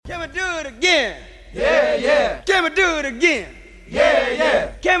we do it again? Yeah, yeah. Can we do it again? Yeah,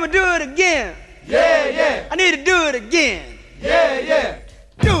 yeah. Can we do it again? Yeah, yeah. I need to do it again. Yeah, yeah.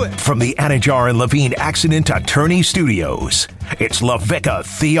 Do it. From the Anajar and Levine Accident Attorney Studios, it's LaVicka,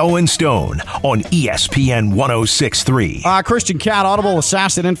 Theo, and Stone on ESPN 106.3. Christian Cat, Audible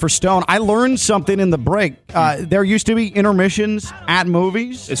Assassin in for Stone. I learned something in the break. There used to be intermissions at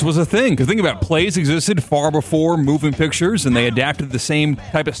movies. This was a thing, because think about it, plays existed far before moving pictures, and they adapted the same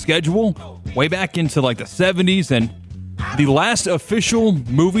type of schedule way back into like the 70s, and the last official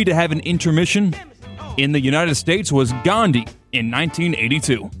movie to have an intermission in the United States was Gandhi in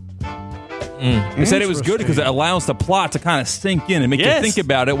 1982. They said it was good because it allows the plot to kind of sink in and make you think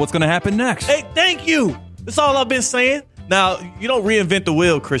about it, what's going to happen next. Hey, thank you. That's all I've been saying. Now, you don't reinvent the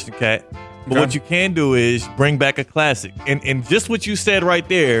wheel, Christian Cat, but what you can do is bring back a classic. And just what you said right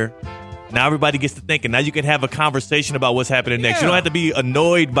there, now everybody gets to thinking. Now you can have a conversation about what's happening next. You don't have to be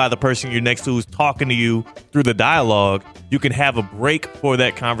annoyed by the person you're next to who's talking to you through the dialogue. You can have a break for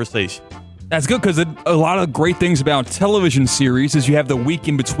that conversation. That's good because a lot of great things about television series is you have the week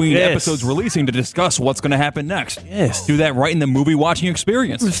in between episodes releasing to discuss what's going to happen next. Yes. Do that right in the movie watching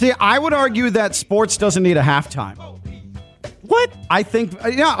experience. See, I would argue that sports doesn't need a halftime. What? I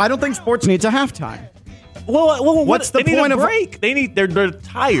don't think sports needs a halftime. Well, what's the point of a break? They're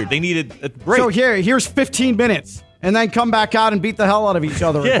tired. They need a break. So here's 15 minutes, and then come back out and beat the hell out of each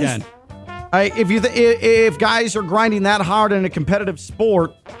other again. If guys are grinding that hard in a competitive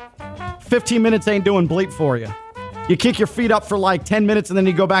sport, 15 minutes ain't doing bleep for you. You kick your feet up for like 10 minutes and then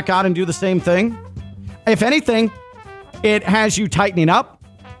you go back out and do the same thing. If anything, it has you tightening up.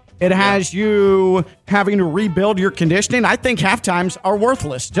 It has you having to rebuild your conditioning. I think halftimes are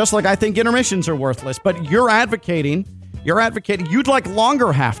worthless, just like I think intermissions are worthless. But you're advocating you'd like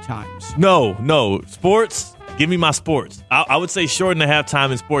longer halftimes. No. Sports, give me my sports. I would say shorten the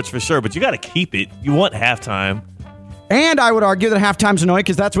halftime in sports for sure, but you got to keep it. You want halftime. And I would argue that halftime's annoying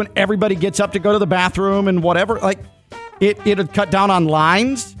because that's when everybody gets up to go to the bathroom and whatever. Like, it'd cut down on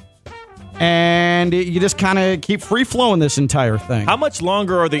lines, and you just kind of keep free-flowing this entire thing. How much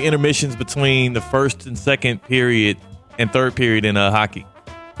longer are the intermissions between the first and second period and third period in hockey?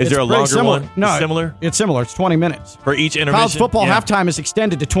 Is there a longer one? No, similar? It's similar. It's 20 minutes. For each intermission? College football halftime is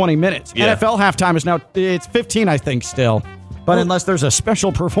extended to 20 minutes. Yeah. NFL halftime is now, it's 15, I think, still. But unless there's a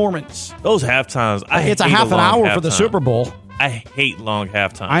special performance. Those halftimes, it's a half an hour for the Super Bowl. I hate long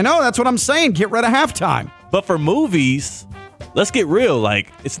halftime. I know, that's what I'm saying. Get rid of halftime. But for movies, let's get real.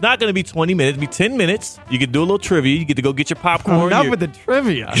 Like, it's not going to be 20 minutes. It'll be 10 minutes. You can do a little trivia. You get to go get your popcorn. Enough with the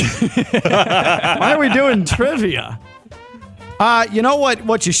trivia. Why are we doing trivia? You know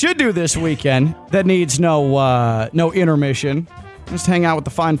what you should do this weekend that needs no intermission? Just hang out with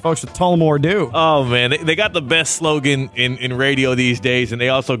the fine folks with Tullamore Dew. Oh, man. They got the best slogan in radio these days, and they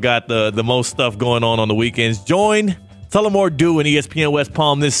also got the most stuff going on the weekends. Join Tullamore Dew and ESPN West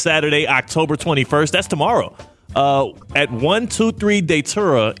Palm this Saturday, October 21st. That's tomorrow. At 123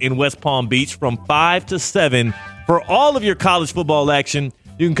 Datura in West Palm Beach from 5 to 7 for all of your college football action.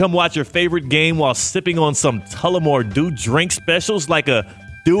 You can come watch your favorite game while sipping on some Tullamore Dew drink specials like a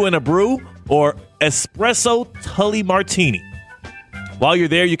Dew and a Brew or Espresso Tully Martini. While you're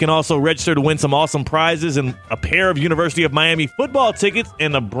there, you can also register to win some awesome prizes and a pair of University of Miami football tickets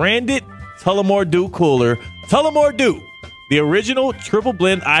and a branded Tullamore Dew cooler. Tullamore Dew, the original triple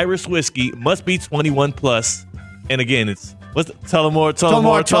blend Irish whiskey, must be 21 plus. And again, it's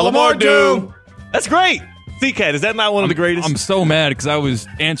Tullamore Dew. That's great. C-Cat, is that not one of the greatest? I'm so mad because I was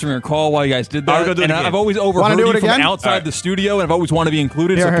answering a call while you guys did that. I'll go do it again. I've always overheard you from outside the studio, and I've always wanted to be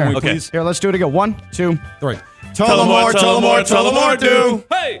included. So can we please? Here, let's do it again. 1, 2, 3. Tullamore Dew.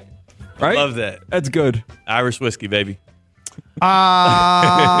 Hey! Right? Love that. That's good. Irish whiskey, baby.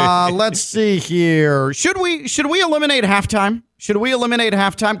 Let's see here. Should we eliminate halftime? Should we eliminate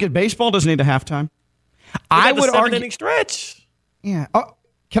halftime? Because baseball doesn't need a halftime. I would argue. 7-inning stretch. Yeah.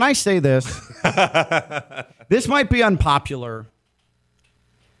 Can I say this? This might be unpopular.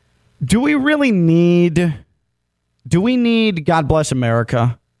 Do we need God Bless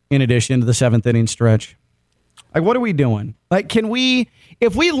America in addition to the 7th inning stretch? Like, what are we doing? Like,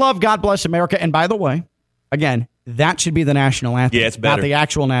 if we love God Bless America, and by the way, again, that should be the national anthem. Yeah, it's better. Not the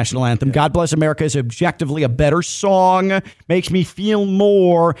actual national anthem. Yeah. God Bless America is objectively a better song, makes me feel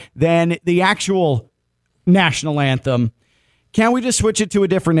more than the actual national anthem. Can't we just switch it to a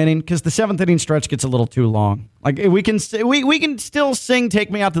different inning? Because the 7th inning stretch gets a little too long. Like, we can still sing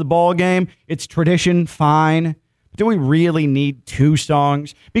 "Take Me Out to the Ball Game." It's tradition, fine. Do we really need 2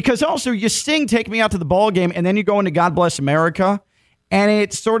 songs? Because also you sing "Take Me Out to the Ball Game" and then you go into "God Bless America," and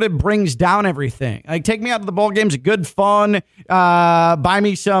it sort of brings down everything. Like, take me out to the ball games, good fun, buy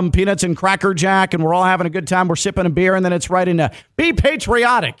me some peanuts and Cracker Jack, and we're all having a good time. We're sipping a beer, and then it's right into be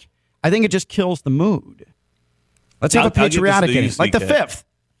patriotic. I think it just kills the mood. Let's have a patriotic inning, like the fifth.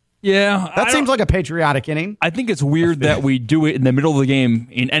 Yeah. That seems like a patriotic inning. I think it's weird that we do it in the middle of the game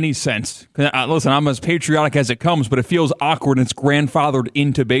in any sense. Listen, I'm as patriotic as it comes, but it feels awkward and it's grandfathered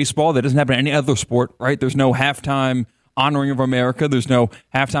into baseball. That doesn't happen in any other sport, right? There's no halftime honoring of America. There's no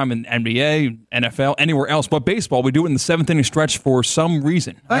halftime in NBA, NFL, anywhere else but baseball. We do it in the seventh inning stretch for some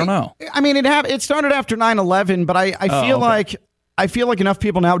reason. I don't know. I mean, it started after 9/11, but I feel like enough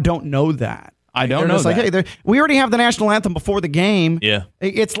people now don't know that. I don't know. Like, hey, we already have the national anthem before the game. Yeah.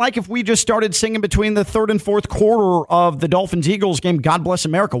 It's like if we just started singing between the third and fourth quarter of the Dolphins-Eagles game, God Bless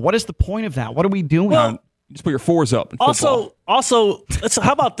America. What is the point of that? What are we doing? Well, just put your fours up. Also,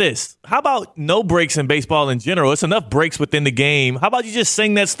 how about this? How about no breaks in baseball in general? It's enough breaks within the game. How about you just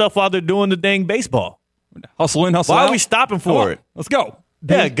sing that stuff while they're doing the dang baseball? Hustle in, hustle out. Why are we stopping for it? Let's go.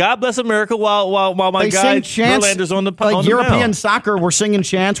 God bless America while my guy Verlander's on the like European mound. soccer, we're singing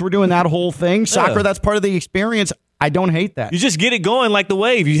chants. We're doing that whole thing. Soccer, that's part of the experience. I don't hate that. You just get it going like the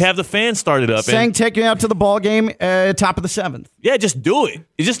wave. You have the fans started up. Take you out to the ball game, top of the seventh. Yeah, just do it.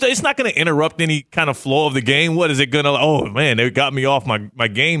 It's not going to interrupt any kind of flow of the game. What is it going to? Oh man, they got me off my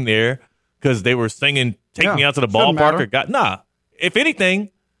game there because they were singing "Take Me Out to the Ballpark." Nah. If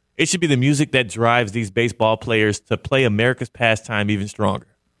anything, it should be the music that drives these baseball players to play America's pastime even stronger.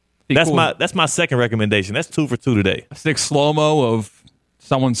 That's my second recommendation. That's 2 for 2 today. A sick slow-mo of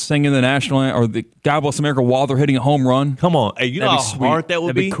someone singing the national anthem or the God Bless America while they're hitting a home run. Come on. Hey, you know how hard that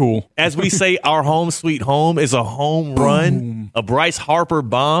would be? Cool. As we say, our home sweet home is a home run, a Bryce Harper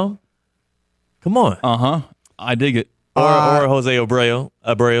bomb. Come on. Uh-huh. I dig it. Or Jose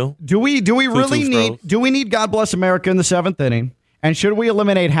Abreu. Do we really need God Bless America in the seventh inning? And should we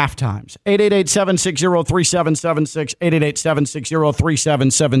eliminate half times? 888-760-3776,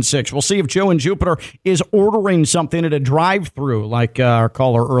 888-760-3776. We'll see if Joe in Jupiter is ordering something at a drive-thru like our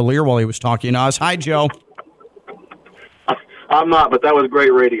caller earlier while he was talking to us. Hi, Joe. I'm not, but that was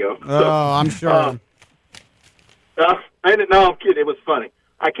great radio. Oh, I'm sure. No, I'm kidding. It was funny.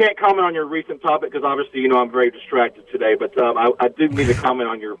 I can't comment on your recent topic because obviously, I'm very distracted today, but I do need to comment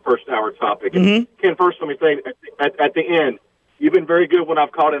on your first hour topic. And Ken, first let me say, at the end, you've been very good when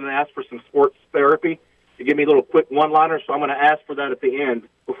I've called in and asked for some sports therapy to give me a little quick one-liner, so I'm going to ask for that at the end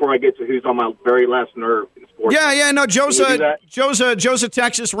before I get to who's on my very last nerve in sports. No, Joe's a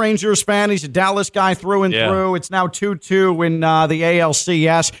Texas Rangers fan. He's a Dallas guy through and through. It's now 2-2 in the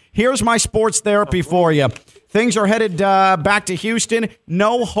ALCS. Here's my sports therapy for you. Things are headed back to Houston.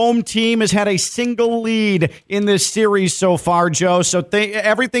 No home team has had a single lead in this series so far, Joe, so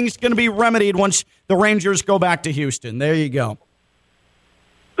everything's going to be remedied once the Rangers go back to Houston. There you go.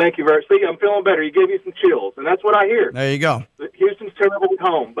 Thank you very much. See, I'm feeling better. You gave me some chills, and that's what I hear. There you go. Houston's terrible at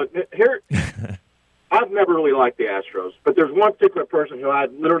home. But here, I've never really liked the Astros, but there's one particular person who I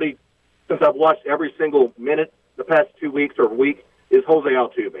literally, since I've watched every single minute the past 2 weeks or week, is Jose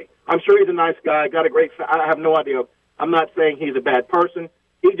Altuve. I'm sure he's a nice guy, got a great I have no idea. I'm not saying he's a bad person.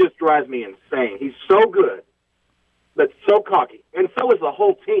 He just drives me insane. He's so good, but so cocky. And so is the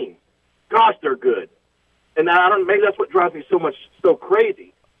whole team. Gosh, they're good. And maybe that's what drives me so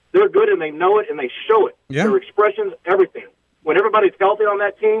crazy. They're good, and they know it, and they show it. Yeah. Their expressions, everything. When everybody's healthy on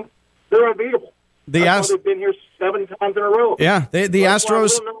that team, they're unbeatable. That's why they've been here 7 times in a row. Yeah, the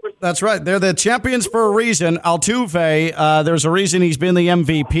Astros, that's right. They're the champions for a reason. Altuve, there's a reason he's been the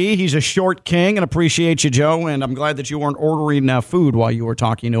MVP. He's a short king, and appreciate you, Joe, and I'm glad that you weren't ordering food while you were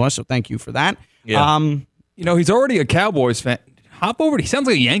talking to us, so thank you for that. Yeah. He's already a Cowboys fan. Hop over. He sounds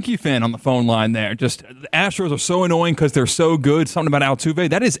like a Yankee fan on the phone line there. Just the Astros are so annoying because they're so good. Something about Altuve.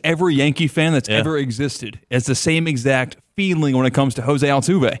 That is every Yankee fan that's ever existed. It's the same exact feeling when it comes to Jose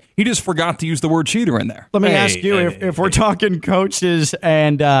Altuve. He just forgot to use the word cheater in there. Let me ask you, if we're talking coaches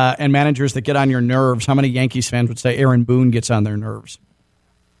and managers that get on your nerves, how many Yankees fans would say Aaron Boone gets on their nerves?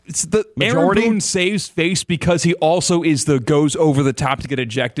 It's the majority? Aaron Boone saves face because he also is the goes over the top to get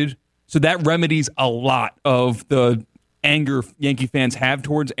ejected. So that remedies a lot of the anger Yankee fans have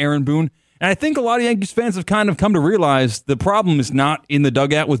towards Aaron Boone. And I think a lot of Yankees fans have kind of come to realize the problem is not in the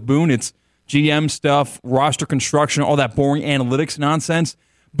dugout with Boone. It's GM stuff, roster construction, all that boring analytics nonsense.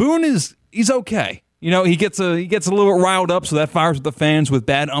 Boone he's okay. He gets a little bit riled up, so that fires with the fans with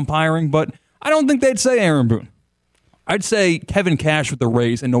bad umpiring, but I don't think they'd say Aaron Boone. I'd say Kevin Cash with the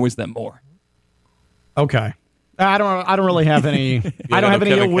Rays annoys them more. Okay. I don't really have any. I don't have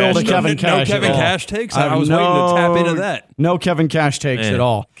any ill will to Kevin Cash. No Kevin Cash takes. I was waiting to tap into that. No Kevin Cash takes at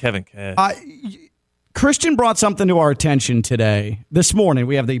all. Kevin Cash. Christian brought something to our attention this morning.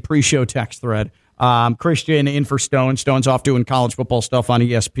 We have the pre-show text thread. Christian in for Stone. Stone's off doing college football stuff on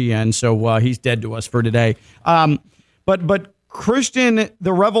ESPN, so he's dead to us for today. But Christian,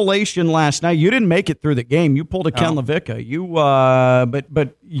 the revelation last night, you didn't make it through the game. You pulled a Ken LaVicka.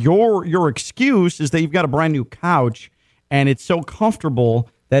 But your excuse is that you've got a brand new couch, and it's so comfortable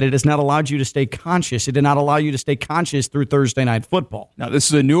that it has not allowed you to stay conscious. It did not allow you to stay conscious through Thursday Night Football. Now, this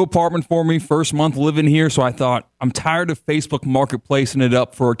is a new apartment for me, first month living here, so I thought, I'm tired of Facebook Marketplacing it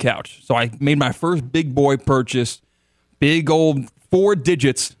up for a couch. So I made my first big boy purchase, big old 4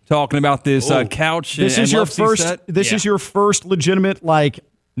 digits, talking about this couch. This is your first. set. This is your first legitimate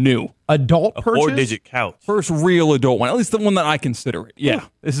new adult purchase. 4-digit couch. First real adult one, at least the one that I consider it. Yeah,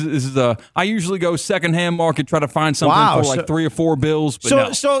 this is I usually go secondhand market, try to find something for like 3 or 4 bills.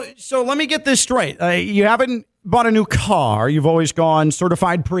 But so let me get this straight. You haven't bought a new car. You've always gone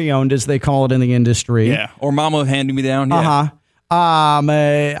certified pre-owned, as they call it in the industry. Yeah, or Mama handing me down. Yeah.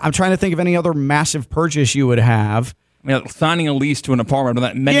 I'm trying to think of any other massive purchase you would have. I mean, signing a lease to an apartment, I've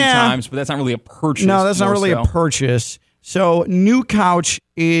done that many times, but that's not really a purchase. No, that's not really a purchase. So, new couch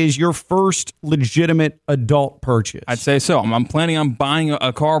is your first legitimate adult purchase. I'd say so. I'm planning on buying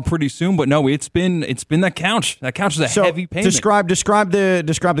a car pretty soon, but no, it's been that couch. That couch is a heavy payment. Describe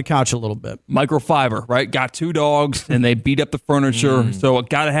the couch a little bit. Microfiber, right? Got 2 dogs, and they beat up the furniture, so I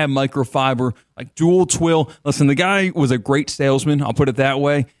got to have microfiber, like dual twill. Listen, the guy was a great salesman. I'll put it that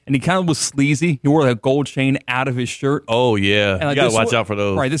way, and he kind of was sleazy. He wore a gold chain out of his shirt. Oh yeah, and you gotta watch out for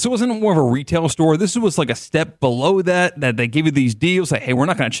those. Right, this wasn't more of a retail store. This was like a step below that they give you these deals. Like, hey, we're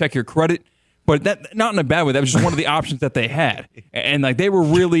not going to check your credit. But that, not in a bad way. That was just one of the options that they had. And like they were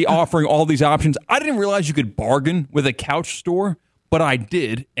really offering all these options. I didn't realize you could bargain with a couch store, but I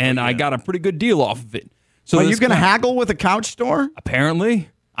did. And I got a pretty good deal off of it. So are you going to haggle with a couch store? Apparently.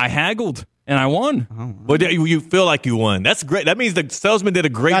 I haggled. And I won. But you feel like you won. That's great. That means the salesman did a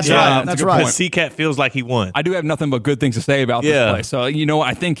great That's job. right. That's right. CCAT feels like he won. I do have nothing but good things to say about this place. So,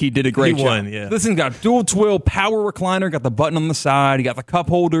 I think he did a great job. Won, yeah. This thing's got dual twill, power recliner, got the button on the side, you got the cup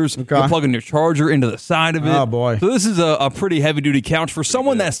holders, you're plugging your charger into the side of it. Oh, boy. So this is a pretty heavy-duty couch. For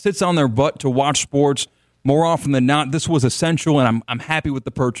someone that sits on their butt to watch sports, more often than not, this was essential, and I'm happy with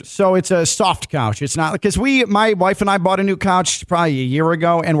the purchase. So it's a soft couch. It's not because my wife and I bought a new couch probably a year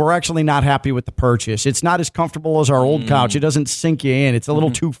ago, and we're actually not happy with the purchase. It's not as comfortable as our old couch. It doesn't sink you in. It's a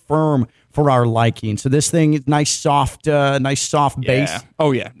little too firm for our liking. So this thing is nice soft base.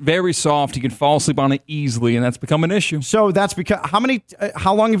 Oh yeah, very soft. You can fall asleep on it easily, and that's become an issue. So that's because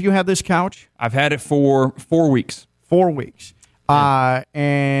how long have you had this couch? I've had it for 4 weeks. 4 weeks.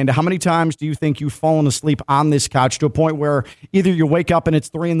 And how many times do you think you've fallen asleep on this couch to a point where either you wake up and it's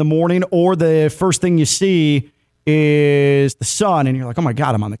 3 a.m, or the first thing you see is the sun and you're like, oh my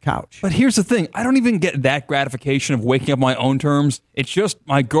God, I'm on the couch. But here's the thing. I don't even get that gratification of waking up on my own terms. It's just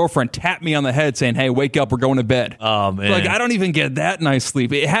my girlfriend tapped me on the head saying, hey, wake up, we're going to bed. Oh, man. I don't even get that nice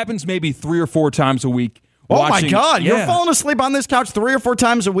sleep. It happens maybe 3 or 4 times a week. Oh my God. You're falling asleep on this couch 3 or 4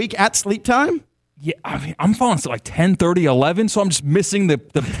 times a week at sleep time? Yeah, I'm falling asleep like 10:30, 11, so I'm just missing the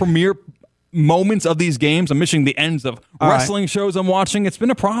premier moments of these games. I'm missing the ends of wrestling shows I'm watching. It's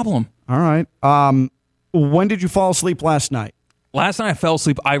been a problem. All right. When did you fall asleep last night? Last night I fell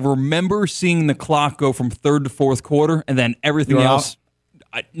asleep. I remember seeing the clock go from 3rd to 4th quarter, and then everything else,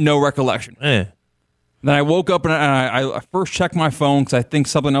 no recollection. Then I woke up and I first checked my phone because I think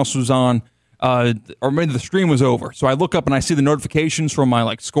something else was on. Or maybe the stream was over. So I look up and I see the notifications from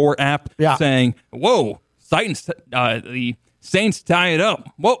my Score app saying, whoa, the Saints tie it up.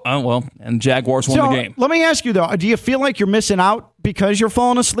 Whoa, and Jaguars won the game. Let me ask you, though, do you feel like you're missing out because you're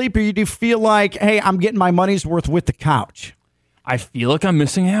falling asleep, or do you feel like, hey, I'm getting my money's worth with the couch? I feel like I'm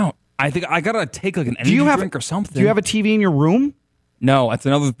missing out. I think I got to take an energy drink or something. Do you have a TV in your room? No, that's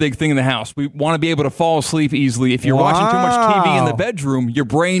another big thing in the house. We want to be able to fall asleep easily. If you're watching too much TV in the bedroom, your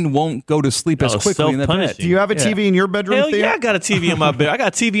brain won't go to sleep as quickly in the bed. Do you have a TV in your bedroom, Hell Theo? yeah, I got a TV in my bed. I got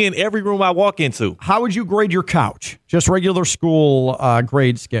a TV in every room I walk into. How would you grade your couch? Just regular school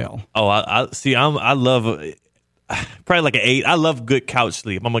grade scale. Oh, I see. I love probably like an 8. I love good couch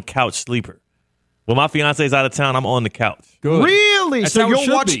sleep. I'm a couch sleeper. When my fiance's out of town, I'm on the couch. Good. Really? That's so how you'll it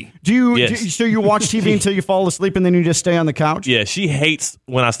should watch? be. So you watch TV until you fall asleep, and then you just stay on the couch? Yeah, she hates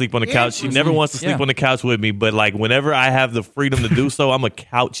when I sleep on the couch. She never wants to sleep on the couch with me. But whenever I have the freedom to do so, I'm a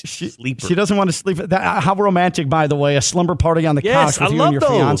couch sleeper. She doesn't want to sleep. How romantic, by the way, a slumber party on the couch with you and your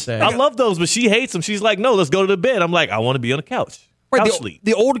fiance. I love those, but she hates them. She's like, no, let's go to the bed. I'm like, I want to be on the couch. Right, Couch sleep.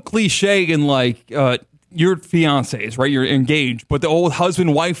 The old cliche in your fiancés, right? You're engaged, but the old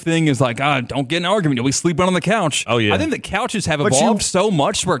husband-wife thing is like, don't get in an argument. You'll be sleeping on the couch. Oh, yeah. I think the couches have evolved so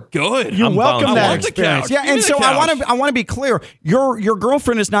much. We're good. You welcome I that want the experience. couch. Yeah, Give and me the so couch. I want to be clear. Your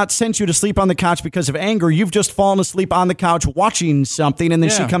girlfriend has not sent you to sleep on the couch because of anger. You've just fallen asleep on the couch watching something, and then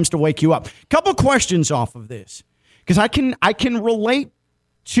she comes to wake you up. Couple questions off of this, because I can relate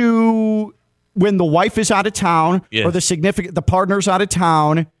to when the wife is out of town or the partner's out of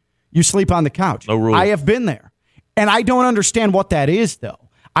town. You sleep on the couch. No rule. I have been there, and I don't understand what that is, though.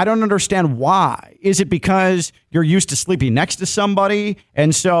 I don't understand why. Is it because you're used to sleeping next to somebody,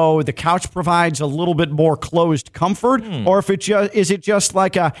 and so the couch provides a little bit more closed comfort? Or if is it just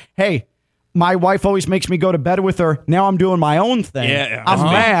like hey, my wife always makes me go to bed with her. Now I'm doing my own thing. Yeah, I'm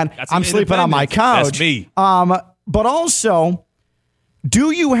mad. I'm sleeping on my couch. That's me. But also,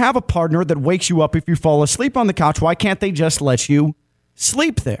 do you have a partner that wakes you up if you fall asleep on the couch? Why can't they just let you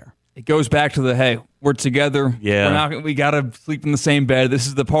sleep there? It goes back to hey, we're together. Yeah. We got to sleep in the same bed. This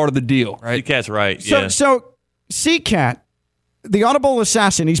is the part of the deal, right? Cat's right. So C-Cat, the Audible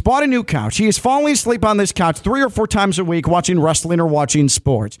Assassin, he's bought a new couch. He is falling asleep on this couch 3 or 4 times a week watching wrestling or watching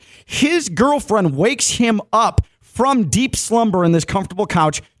sports. His girlfriend wakes him up from deep slumber in this comfortable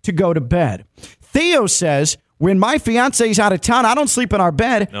couch to go to bed. Theo says, when my fiance's out of town, I don't sleep in our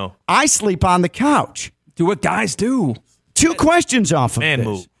bed. No. I sleep on the couch. Do what guys do. 2 questions off of Man this.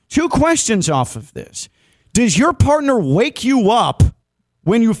 move. 2 questions off of this. Does your partner wake you up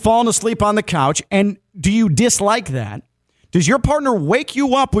when you've fallen asleep on the couch, and do you dislike that? Does your partner wake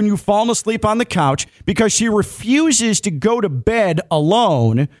you up when you've fallen asleep on the couch because she refuses to go to bed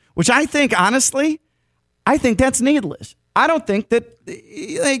alone, which I think, honestly, that's needless. I don't think that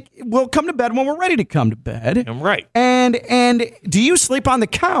we'll come to bed when we're ready to come to bed. I'm right. And do you sleep on the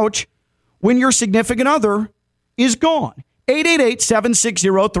couch when your significant other is gone?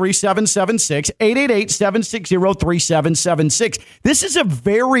 888-760-3776, 888-760-3776. This is a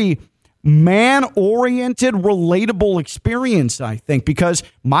very man-oriented, relatable experience, I think, because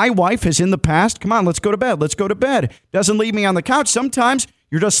my wife has in the past, come on, let's go to bed. Doesn't leave me on the couch. Sometimes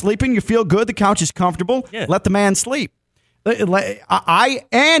you're just sleeping, you feel good, the couch is comfortable, let the man sleep.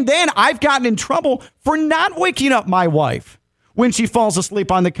 And then I've gotten in trouble for not waking up my wife when she falls asleep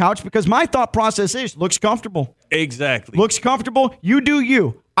on the couch, because my thought process is, looks comfortable. Exactly. Looks comfortable. You do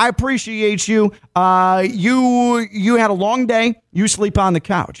you. I appreciate you. You had a long day. You sleep on the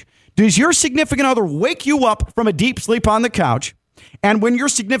couch. Does your significant other wake you up from a deep sleep on the couch? And when your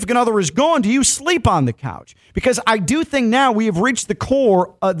significant other is gone, do you sleep on the couch? Because I do think now we have reached the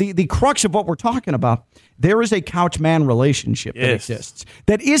core, the crux of what we're talking about. There is a couch-man relationship that exists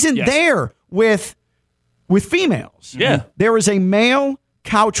that isn't there with females. Yeah. There is a male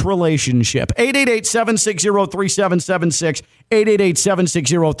couch relationship. 888-760-3776,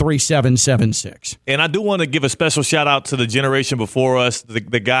 888-760-3776. And I do want to give a special shout out to the generation before us, the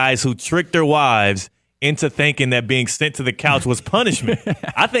guys who tricked their wives into thinking that being sent to the couch was punishment.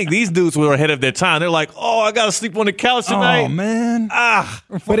 I think these dudes were ahead of their time. They're like, I got to sleep on the couch tonight. Oh, man.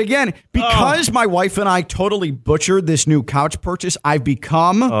 But again, because my wife and I totally butchered this new couch purchase, I've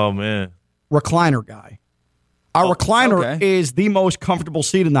become recliner guy. Our recliner is the most comfortable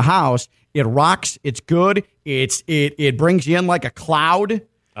seat in the house. It rocks. It's good. It brings you in like a cloud.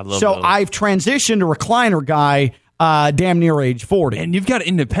 I love so those. I've transitioned to recliner guy damn near age 40. And you've got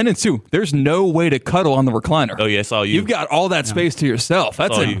independence, too. There's no way to cuddle on the recliner. Oh, yeah, it's all you. You've got all that space to yourself.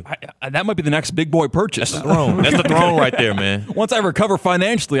 That's all you. That might be the next big boy purchase. That's the throne. That's the throne right there, man. Once I recover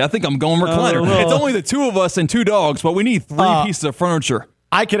financially, I think I'm going recliner. It's only the 2 of us and 2 dogs, but we need 3 pieces of furniture.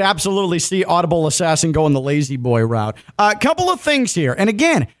 I could absolutely see Audible Assassin going the lazy boy route. A couple of things here. And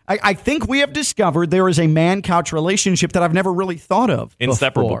again, I think we have discovered there is a man-couch relationship that I've never really thought of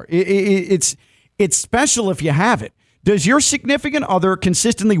Inseparable. before. It's special if you have it. Does your significant other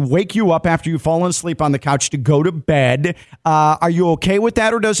consistently wake you up after you've fallen asleep on the couch to go to bed? Are you okay with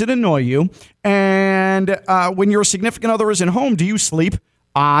that, or does it annoy you? And when your significant other isn't home, do you sleep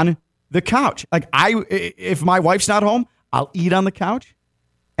on the couch? Like if my wife's not home, I'll eat on the couch.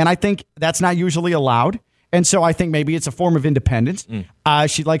 And I think that's not usually allowed. And so I think maybe it's a form of independence.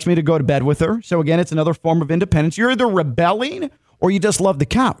 She likes me to go to bed with her. So again, it's another form of independence. You're either rebelling or you just love the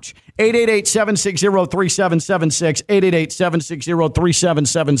couch. 888-760-3776,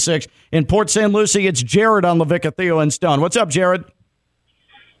 888-760-3776. In Port St. Lucie, it's Jared on LaVicka, Theo, and Stone. What's up, Jared?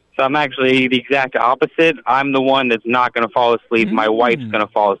 So I'm actually the exact opposite. I'm the one that's not going to fall asleep. My wife's going to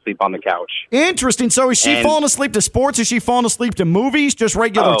fall asleep on the couch. Interesting. So is she falling asleep to sports? Is she falling asleep to movies? Just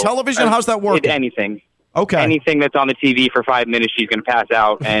regular television? How's that working? Anything. Okay. Anything that's on the TV for 5 minutes, she's going to pass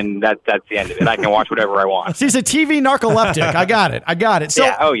out, and that's the end of it. I can watch whatever I want. She's a TV narcoleptic. I got it. So,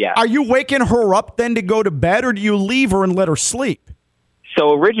 Yeah, oh, yeah. Are you waking her up then to go to bed, or do you leave her and let her sleep?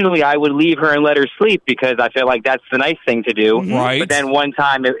 So originally I would leave her and let her sleep because I feel like that's the nice thing to do. Right. But then one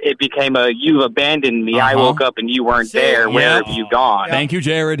time it became you've abandoned me. I woke up and you weren't there. Where have you gone? Thank you,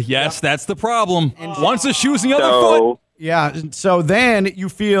 Jared. Yes, that's the problem. Once the shoe's in the other So foot. Yeah, so then you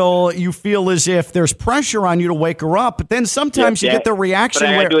feel as if there's pressure on you to wake her up, but then sometimes you get the reaction but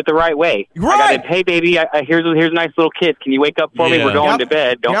I where gotta do it the right way. Right. I gotta, hey baby, here's a nice little kiss. Can you wake up for me? Yeah. We're going Yep. to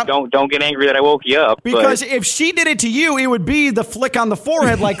bed. Don't get angry that I woke you up. because but, if she did it to you, it would be the flick on the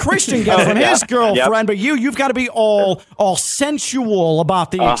forehead like Christian gets from his girlfriend. But you've got to be all sensual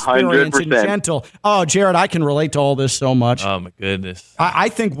about the experience and 100%. gentle. Oh, Jared, I can relate to all this so much. Oh my goodness. I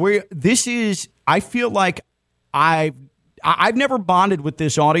think I feel like I've never bonded with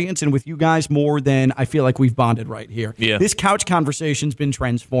this audience and with you guys more than I feel like we've bonded right here. Yeah. This couch conversation's been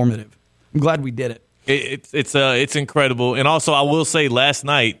transformative. I'm glad we did it. It's incredible. And also, I will say, last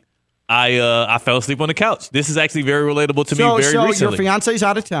night I fell asleep on the couch. This is actually very relatable to me. Very so recently. your fiance's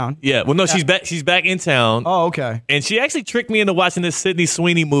out of town. Yeah. Well, no, she's back. She's back in town. Oh, okay. And she actually tricked me into watching this Sydney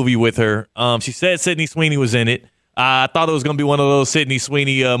Sweeney movie with her. She said Sydney Sweeney was in it. I thought it was going to be one of those Sydney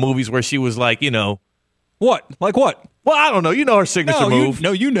Sweeney movies where she was like, What? Like what? well, I don't know. You know her signature move.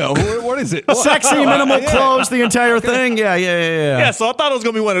 You know. What is it? Sexy, minimal clothes, the entire thing. Yeah. Yeah, so I thought it was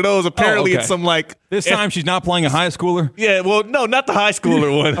going to be one of those. Apparently, okay. it's some like... This time she's not playing a high schooler? Yeah, well, no, not the high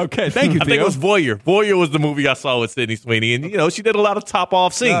schooler one. Okay, thank you, I think Theo. it was Voyeur. Voyeur was the movie I saw with Sydney Sweeney. And, she did a lot of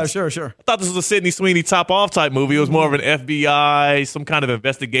top-off scenes. Sure. I thought this was a Sydney Sweeney top-off type movie. It was more of an FBI, some kind of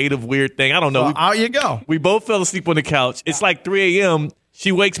investigative weird thing. I don't know. Out you go. We both fell asleep on the couch. It's like 3 a.m.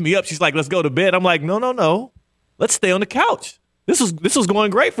 She wakes me up. She's like, let's go to bed. I'm like, no. Let's stay on the couch. This was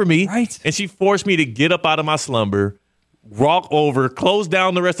going great for me. Right. And she forced me to get up out of my slumber, walk over, close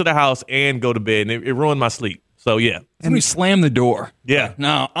down the rest of the house, and go to bed. And it ruined my sleep. So, yeah. And we slam the door. Yeah.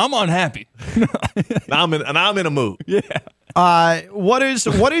 No, I'm unhappy. I'm in a mood. Yeah. What is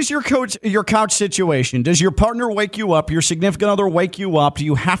your couch situation? Does your partner wake you up? Your significant other wake you up? Do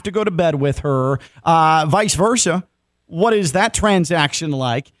you have to go to bed with her? Vice versa. What is that transaction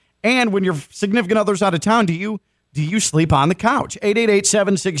like? And when your significant other's out of town, do you sleep on the couch?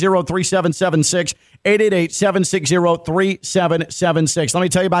 888-760-3776. 888-760-3776. Let me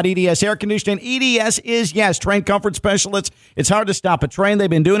tell you about EDS Air Conditioning. EDS is, yes, trained comfort specialists. It's hard to stop a train. They've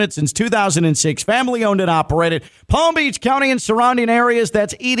been doing it since 2006. Family owned and operated. Palm Beach County and surrounding areas.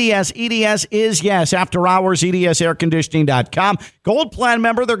 That's EDS. EDS is, yes, after hours, EDSairconditioning.com. Gold Plan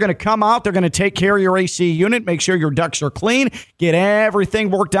member, they're going to come out. They're going to take care of your AC unit, make sure your ducts are clean, get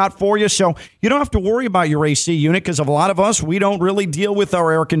everything worked out for you. So you don't have to worry about your AC unit because of a lot of us, we don't really deal with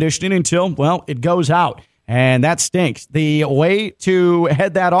our air conditioning until, well, it goes out. And that stinks. The way to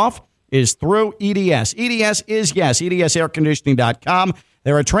head that off is through EDS. EDS is, yes, EDSairconditioning.com.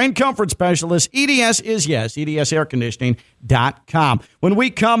 They're a trained comfort specialist. EDS is, yes, EDSairconditioning.com. When we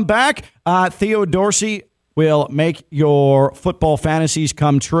come back, Theo Dorsey will make your football fantasies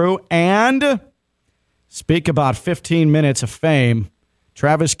come true. And speak about 15 minutes of fame.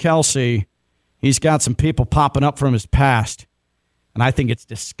 Travis Kelce, he's got some people popping up from his past, and I think it's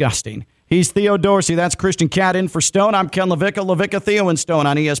disgusting. He's Theo Dorsey. That's Christian Cat in for Stone. I'm Ken LaVicka. LaVicka, Theo, and Stone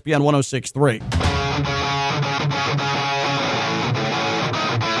on ESPN 106.3.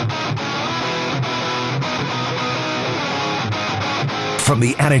 From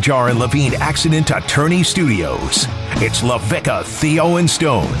the Anajar and Levine Accident Attorney Studios, it's LaVicka, Theo, and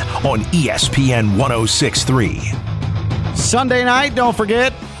Stone on ESPN 106.3. Sunday night, don't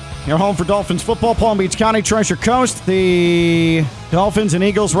forget, you're home for Dolphins football, Palm Beach County, Treasure Coast. The Dolphins and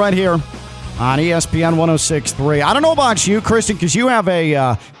Eagles right here on ESPN 106.3. I don't know about you, Christian, because you have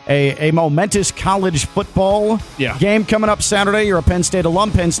a momentous college football game coming up Saturday. You're a Penn State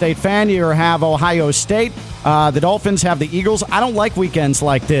alum, Penn State fan. You have Ohio State. The Dolphins have the Eagles. I don't like weekends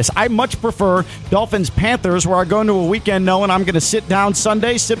like this. I much prefer Dolphins-Panthers, where I go into a weekend knowing I'm going to sit down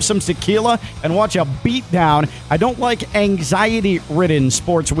Sunday, sip some tequila, and watch a beatdown. I don't like anxiety-ridden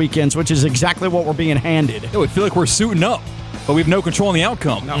sports weekends, which is exactly what we're being handed. It would feel like we're suiting up, but we have no control on the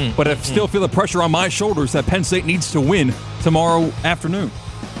outcome. No. But I still feel the pressure on my shoulders that Penn State needs to win tomorrow afternoon.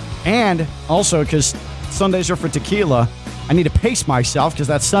 And also, because Sundays are for tequila, I need to pace myself because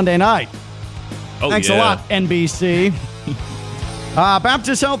that's Sunday night. Thanks a lot, NBC.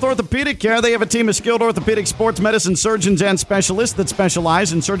 Baptist Health Orthopedic Care. They have a team of skilled orthopedic sports medicine surgeons and specialists that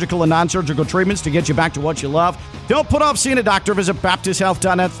specialize in surgical and non-surgical treatments to get you back to what you love. Don't put off seeing a doctor. Visit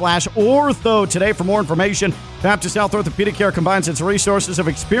baptisthealth.net/ortho today for more information. Baptist Health Orthopedic Care combines its resources of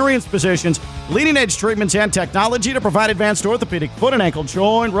experienced physicians, leading-edge treatments, and technology to provide advanced orthopedic foot and ankle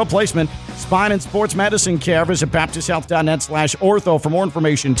joint replacement, spine, and sports medicine care. Visit BaptistHealth.net/ortho for more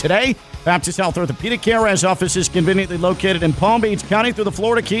information today. Baptist Health Orthopedic Care has offices conveniently located in Palm Beach County through the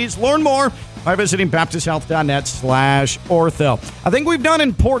Florida Keys. Learn more by visiting BaptistHealth.net/ortho. I think we've done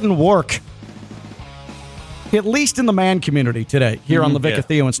important work, at least in the man community today, here on LaVicka,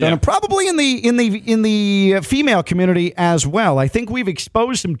 Theo, and Stone, and probably in the female community as well. I think we've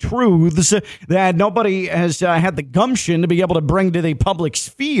exposed some truths that nobody has had the gumption to be able to bring to the public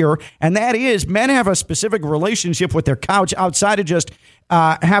sphere, and that is men have a specific relationship with their couch outside of just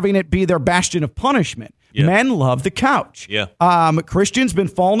having it be their bastion of punishment. Yeah. Men love the couch. Yeah. Christian's been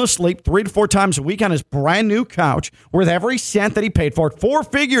falling asleep 3 to 4 times a week on his brand new couch worth every cent that he paid for it. 4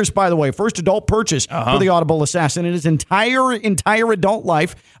 figures, by the way, first adult purchase for the Audible Assassin in his entire adult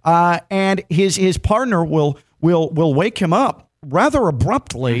life. And his partner will wake him up rather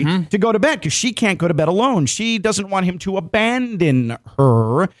abruptly to go to bed because she can't go to bed alone. She doesn't want him to abandon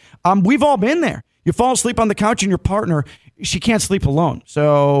her. We've all been there. You fall asleep on the couch and your partner, she can't sleep alone.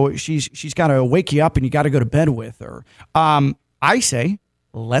 So she's got to wake you up and you got to go to bed with her. I say,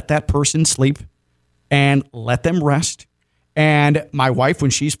 let that person sleep and let them rest. And my wife, when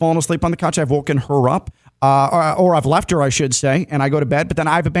she's fallen asleep on the couch, I've woken her up or I've left her, I should say, and I go to bed, but then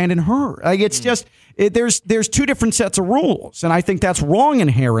I've abandoned her. Like, it's just, there's 2 different sets of rules. And I think that's wrong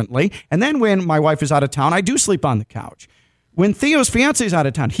inherently. And then when my wife is out of town, I do sleep on the couch. When Theo's fiance is out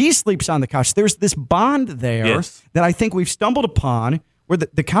of town, he sleeps on the couch. There's this bond there that I think we've stumbled upon where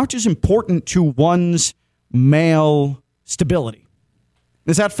the couch is important to one's male stability.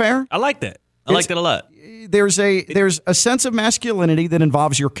 Is that fair? I like that. I like that a lot. There's a sense of masculinity that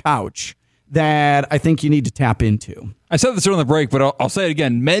involves your couch that I think you need to tap into. I said this during the break, but I'll say it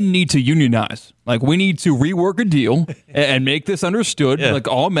again. Men need to unionize. Like, we need to rework a deal and make this understood. Like,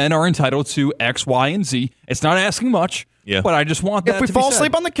 all men are entitled to X, Y, and Z. It's not asking much. Yeah. But I just want that to be said. If we fall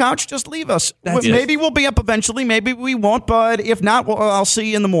asleep on the couch, just leave us. Maybe we'll be up eventually. Maybe we won't. But if not, I'll see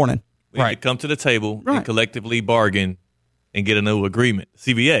you in the morning. We need to come to the table and collectively bargain and get a new agreement.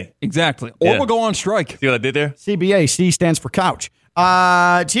 CBA. Exactly. Or we'll go on strike. See what I did there? CBA. C stands for couch.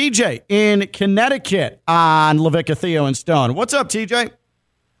 TJ in Connecticut on LaVicka, Theo, and Stone. What's up, TJ?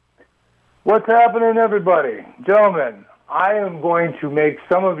 What's happening, everybody? Gentlemen, I am going to make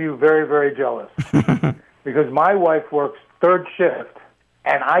some of you very, very jealous. Because my wife works 3rd shift,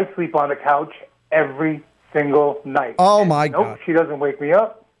 and I sleep on the couch every single night. Oh, my God. Nope, she doesn't wake me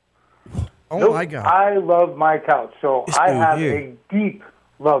up. Oh, my God. I love my couch, so I have a deep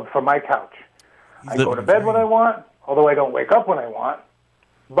love for my couch. I go to bed when I want, although I don't wake up when I want.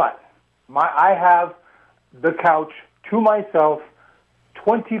 But I have the couch to myself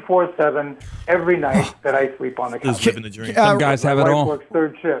 24/7 every night that I sleep on the couch. Just living the dream. Some guys have it all. My wife works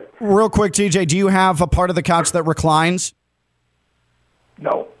 3rd shift. Real quick, TJ, do you have a part of the couch that reclines?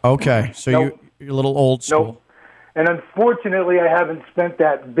 No. Okay, so Nope. you're a little old school. Nope. And unfortunately, I haven't spent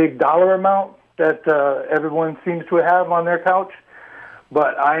that big dollar amount that everyone seems to have on their couch.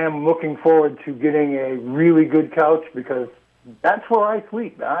 But I am looking forward to getting a really good couch because that's where I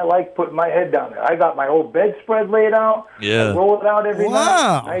sleep, man. I like putting my head down there. I got my old bedspread laid out. Yeah. I roll it out every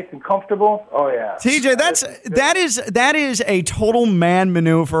night. Nice and comfortable. Oh, yeah. TJ, that is a total man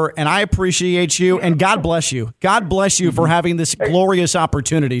maneuver, and I appreciate you, and God bless you. God bless you for having this glorious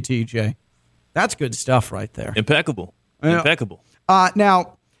opportunity, TJ. That's good stuff right there. Impeccable. Impeccable.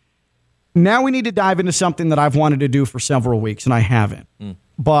 Now we need to dive into something that I've wanted to do for several weeks, and I haven't.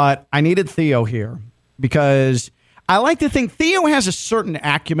 But I needed Theo here because I like to think Theo has a certain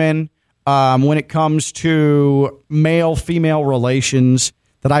acumen when it comes to male-female relations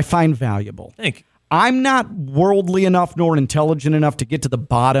that I find valuable. Thank you. I'm not worldly enough nor intelligent enough to get to the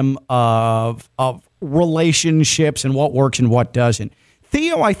bottom of relationships and what works and what doesn't.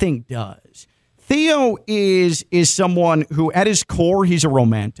 Theo, I think, does. Theo is someone who, at his core, he's a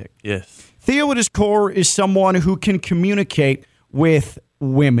romantic. Yes. Theo, at his core, is someone who can communicate with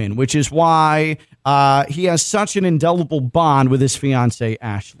women, which is why he has such an indelible bond with his fiancée,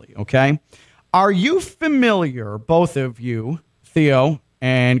 Ashley, okay? Are you familiar, both of you, Theo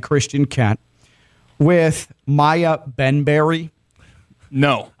and Christian Kent, with Maya Benberry?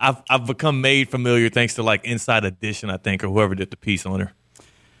 No. I've become made familiar thanks to, like, Inside Edition, I think, or whoever did the piece on her.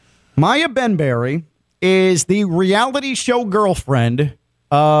 Maya Benberry is the reality show girlfriend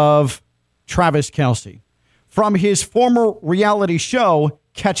of Travis Kelce from his former reality show,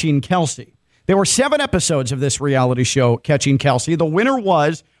 Catching Kelce. There were 7 episodes of this reality show, Catching Kelce. The winner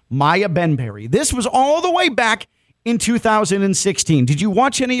was Maya Benberry. This was all the way back in 2016. Did you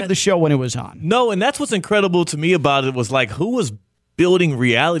watch any of the show when it was on? No, and that's what's incredible to me about it was like who was building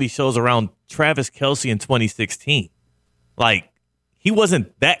reality shows around Travis Kelce in 2016? Like, he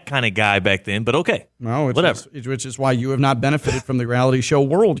wasn't that kind of guy back then, but okay. No, whatever. Which is why you have not benefited from the reality show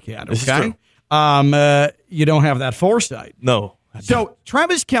world yet, This is okay? true. You don't have that foresight. No. So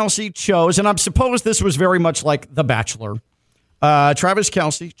Travis Kelce chose, and I suppose this was very much like The Bachelor. Travis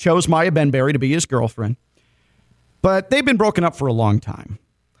Kelce chose Maya Benberry to be his girlfriend. But they've been broken up for a long time.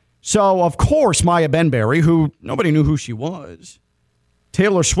 So, of course, Maya Benberry, who nobody knew who she was,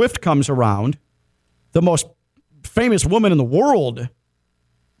 Taylor Swift comes around, the most famous woman in the world,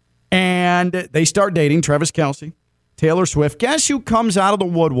 and they start dating, Travis Kelce, Taylor Swift. Guess who comes out of the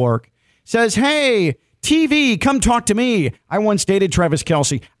woodwork, says, hey, TV, come talk to me. I once dated Travis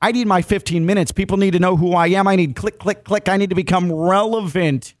Kelce. I need my 15 minutes. People need to know who I am. I need click, click, click. I need to become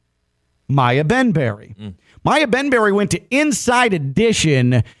relevant. Maya Benberry. Maya Benberry went to Inside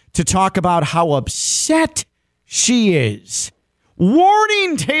Edition to talk about how upset she is,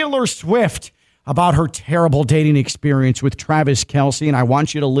 warning Taylor Swift about her terrible dating experience with Travis Kelce. And I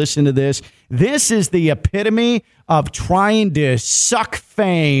want you to listen to this. This is the epitome of trying to suck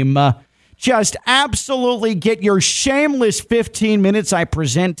fame. Just absolutely get your shameless 15 minutes. I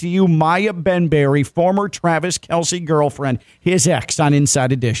present to you Maya Benberry, former Travis Kelce girlfriend, his ex on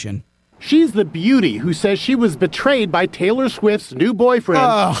Inside Edition. She's the beauty who says she was betrayed by Taylor Swift's new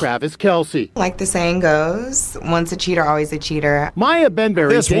boyfriend, Travis Kelce. Like the saying goes, once a cheater, always a cheater. Maya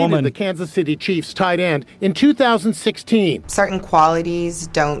Benberry dated the Kansas City Chiefs tight end in 2016. Certain qualities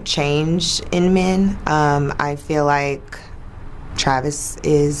don't change in men. I feel like Travis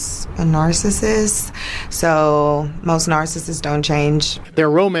is a narcissist, so most narcissists don't change. Their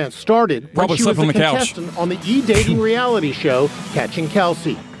romance started when she was a on the couch. contestant on the e-dating reality show, Catching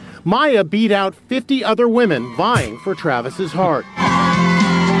Kelce. Maya beat out 50 other women vying for Travis's heart.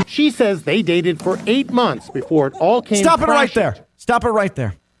 She says they dated for 8 months before it all came Stop it right crashing. there. Stop it right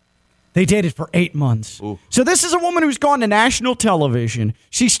there. They dated for 8 months. Ooh. So this is a woman who's gone to national television.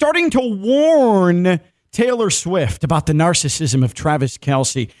 She's starting to warn Taylor Swift about the narcissism of Travis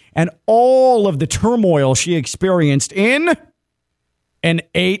Kelce and all of the turmoil she experienced in an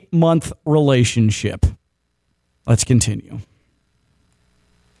 8-month relationship. Let's continue.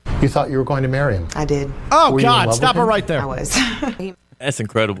 You thought you were going to marry him? I did. Oh, God, stop it right there. I was. That's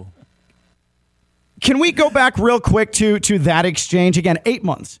incredible. Can we go back real quick to that exchange? Again, 8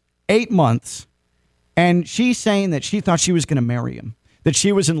 months. 8 months. And she's saying that she thought she was going to marry him, that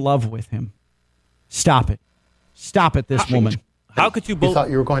she was in love with him. Stop it. Stop it, this woman. How could you both... You thought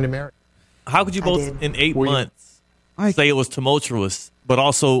you were going to marry? How could you both, in 8 months, say it was tumultuous, but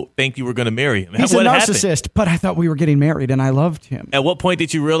also think you were going to marry him? He's a narcissist, but I thought we were getting married, and I loved him. At what point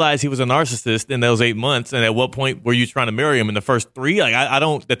did you realize he was a narcissist in those 8 months? And at what point were you trying to marry him in the first 3? Like, I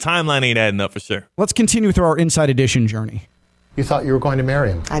don't... The timeline ain't adding up for sure. Let's continue through our Inside Edition journey. You thought you were going to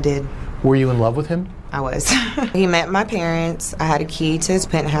marry him? I did. Were you in love with him? I was. He met my parents. I had a key to his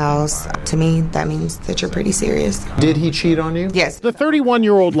penthouse. To me, that means that you're pretty serious. Did he cheat on you? Yes. The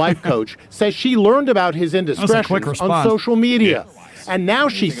 31-year-old life coach says she learned about his indiscretions on social media. And now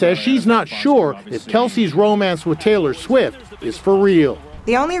she says she's not sure if Kelce's romance with Taylor Swift is for real.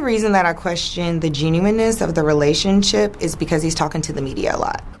 The only reason that I question the genuineness of the relationship is because he's talking to the media a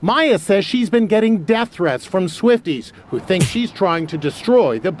lot. Maya says she's been getting death threats from Swifties who think she's trying to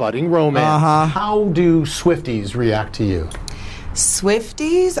destroy the budding romance. How do Swifties react to you?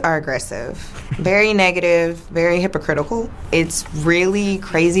 Swifties are aggressive, very negative, very hypocritical. It's really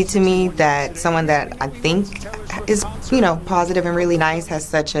crazy to me that someone that I think is, positive and really nice has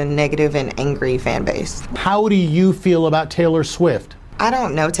such a negative and angry fan base. How do you feel about Taylor Swift? I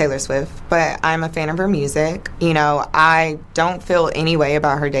don't know Taylor Swift, but I'm a fan of her music. I don't feel any way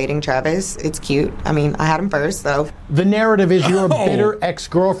about her dating Travis. It's cute. I mean, I had him first, so. The narrative is you're a bitter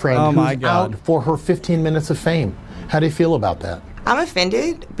ex-girlfriend who's God. out for her 15 minutes of fame. How do you feel about that? I'm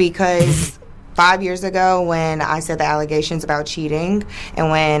offended because 5 years ago when I said the allegations about cheating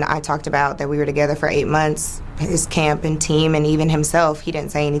and when I talked about that we were together for 8 months, his camp and team and even himself, he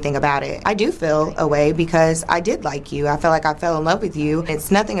didn't say anything about it. I do feel a way because I did like you. I felt like I fell in love with you.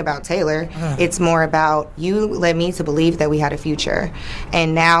 It's nothing about Taylor. It's more about you led me to believe that we had a future.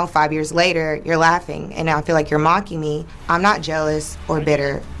 And now 5 years later, you're laughing and now I feel like you're mocking me. I'm not jealous or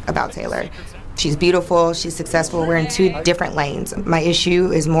bitter about Taylor. She's beautiful, she's successful, we're in 2 different lanes. My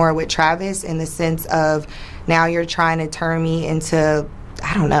issue is more with Travis in the sense of now you're trying to turn me into,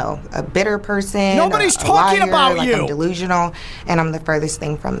 I don't know, a bitter person. Nobody's a talking liar, about like you. I'm delusional, and I'm the furthest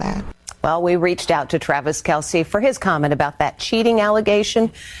thing from that. Well, we reached out to Travis Kelce for his comment about that cheating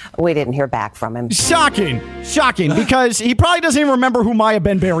allegation. We didn't hear back from him. Shocking, because he probably doesn't even remember who Maya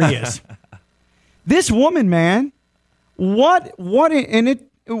Ben-Berry is. This woman, man, that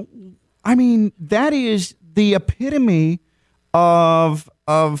is the epitome of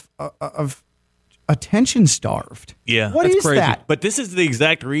attention starved. Yeah. What is crazy. that? But this is the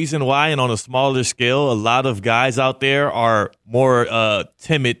exact reason why, and on a smaller scale, a lot of guys out there are more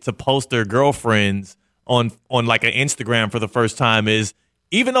timid to post their girlfriends on like an Instagram for the first time, is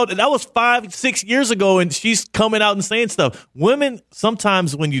even though that was 5-6 years ago and she's coming out and saying stuff. Women,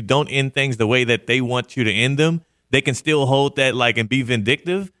 sometimes when you don't end things the way that they want you to end them, they can still hold that like and be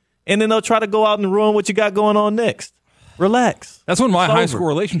vindictive, and then they'll try to go out and ruin what you got going on next. Relax. That's when my high school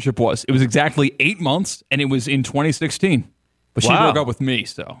relationship was. It was exactly 8 months, and it was in 2016. But she broke up with me,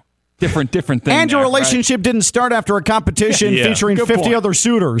 so different thing. And your relationship didn't start after a competition featuring 50 other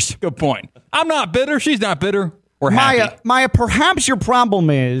suitors. Good point. I'm not bitter. She's not bitter. We're happy. Maya, perhaps your problem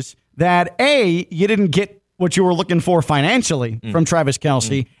is that, A, you didn't get what you were looking for financially from Travis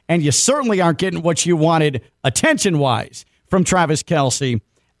Kelce, and you certainly aren't getting what you wanted attention-wise from Travis Kelce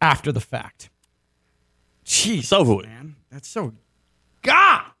after the fact. Jeez, it's over with. Man. That's so...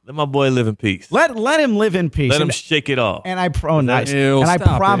 God! Let my boy live in peace. Let him live in peace. Let him shake it off. And I promise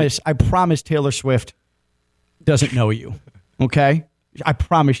Taylor Swift doesn't know you. Okay? I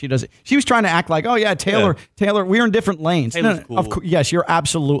promise she doesn't. She was trying to act like, oh yeah, Taylor, we're in different lanes. Taylor's cool. Of course, yes, you're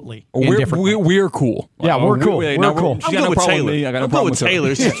absolutely in different lanes. We're cool. Yeah, we're cool. We're cool. I'm good with Taylor. I got no problem with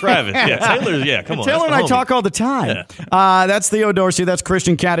Taylor. It's just Travis. Yeah, Taylor. Come on. Taylor and I talk all the time. Yeah. That's Theo Dorsey. That's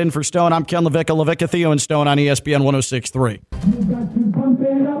Christian Cat in for Stone. I'm Ken LaVicka, Theo and Stone on ESPN 106.3. You got to pump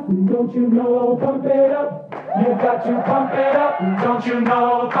it up, don't you know? Pump it up. You got to pump it up, don't you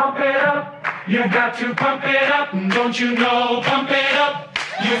know? Pump it up. You got to pump it up, don't you know? Pump it up.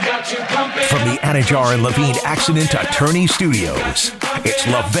 You got to pump it. From the Anajar and Levine Accident Attorney Studios, it's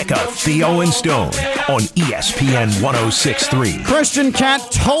LaVicka, Theo and Stone on ESPN 106.3. Christian Cat,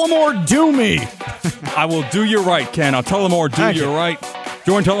 Tullamore do me. I will do you right, Ken. I'll Tullamore do you right.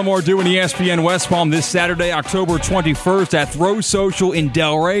 Join Tullamore Dew and ESPN West Palm this Saturday, October 21st at Throw Social in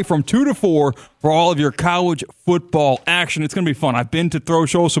Delray from 2 to 4 for all of your college football action. It's going to be fun. I've been to Throw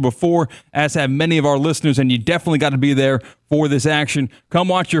Social before, as have many of our listeners, and you definitely got to be there for this action. Come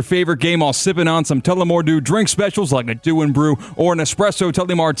watch your favorite game while sipping on some Tullamore Dew drink specials like a Dew and Brew or an Espresso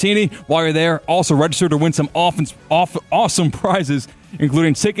Tully Martini. While you're there, also register to win some awesome prizes,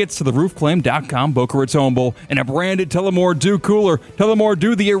 including tickets to the roofclaim.com Boca Raton Bowl and a branded Tullamore Dew cooler. Tullamore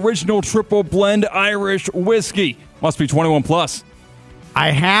Dew, the original triple blend Irish whiskey. Must be 21 plus. I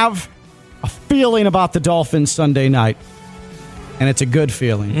have a feeling about the Dolphins Sunday night, and it's a good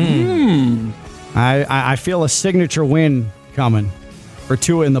feeling. I feel a signature win coming for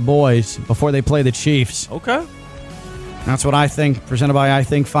Tua and the boys before they play the Chiefs. Okay. That's what I think, presented by I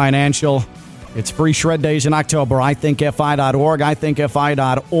Think Financial. It's free shred days in October. IThinkFI.org.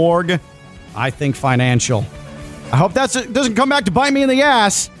 IThinkFI.org. I Think Financial. I hope that doesn't come back to bite me in the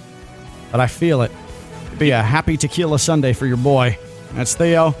ass, but I feel it. It'd be a happy tequila Sunday for your boy. That's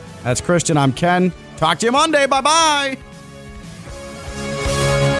Theo. That's Christian. I'm Ken. Talk to you Monday. Bye-bye.